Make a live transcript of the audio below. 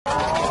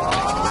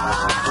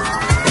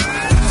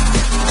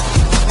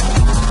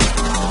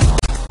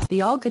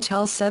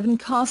Alcatel 7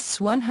 costs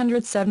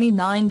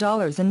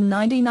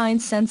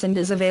 $179.99 and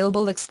is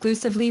available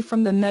exclusively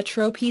from the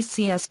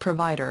MetroPCS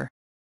provider.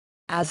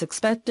 As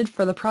expected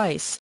for the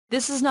price,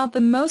 this is not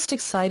the most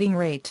exciting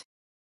rate.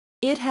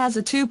 It has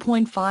a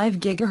 2.5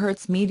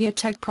 GHz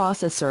MediaTek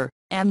processor,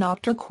 an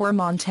octa-core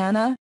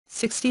Montana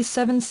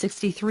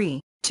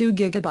 6763, 2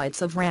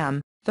 GB of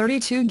RAM,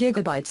 32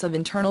 GB of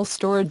internal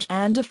storage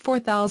and a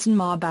 4000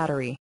 mAh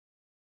battery.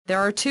 There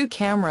are two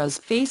cameras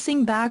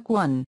facing back,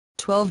 one,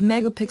 12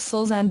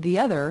 megapixels and the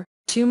other,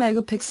 2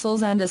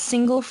 megapixels, and a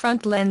single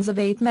front lens of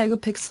 8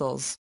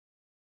 megapixels.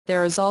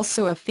 There is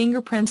also a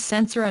fingerprint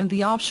sensor and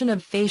the option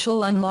of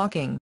facial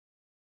unlocking.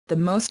 The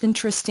most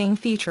interesting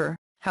feature,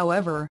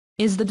 however,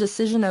 is the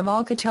decision of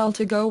Alcatel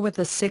to go with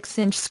a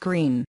 6-inch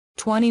screen,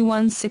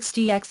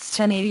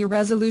 2160x1080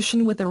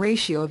 resolution with a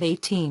ratio of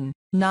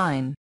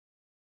 18:9.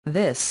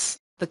 This,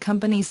 the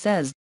company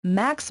says,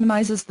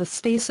 maximizes the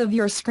space of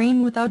your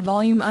screen without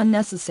volume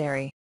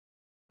unnecessary.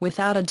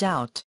 Without a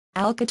doubt,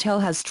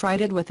 Alcatel has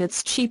tried it with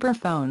its cheaper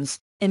phones,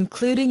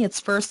 including its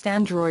first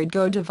Android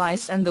Go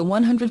device and the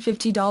 $150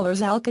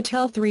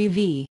 Alcatel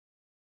 3V.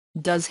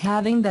 Does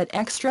having that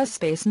extra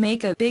space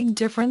make a big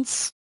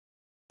difference?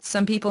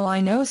 Some people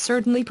I know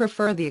certainly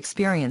prefer the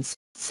experience,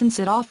 since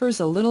it offers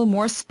a little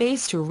more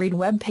space to read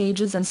web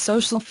pages and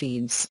social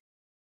feeds.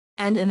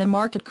 And in a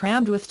market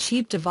crammed with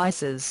cheap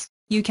devices,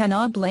 you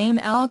cannot blame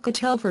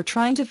Alcatel for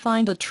trying to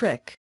find a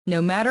trick,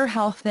 no matter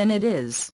how thin it is.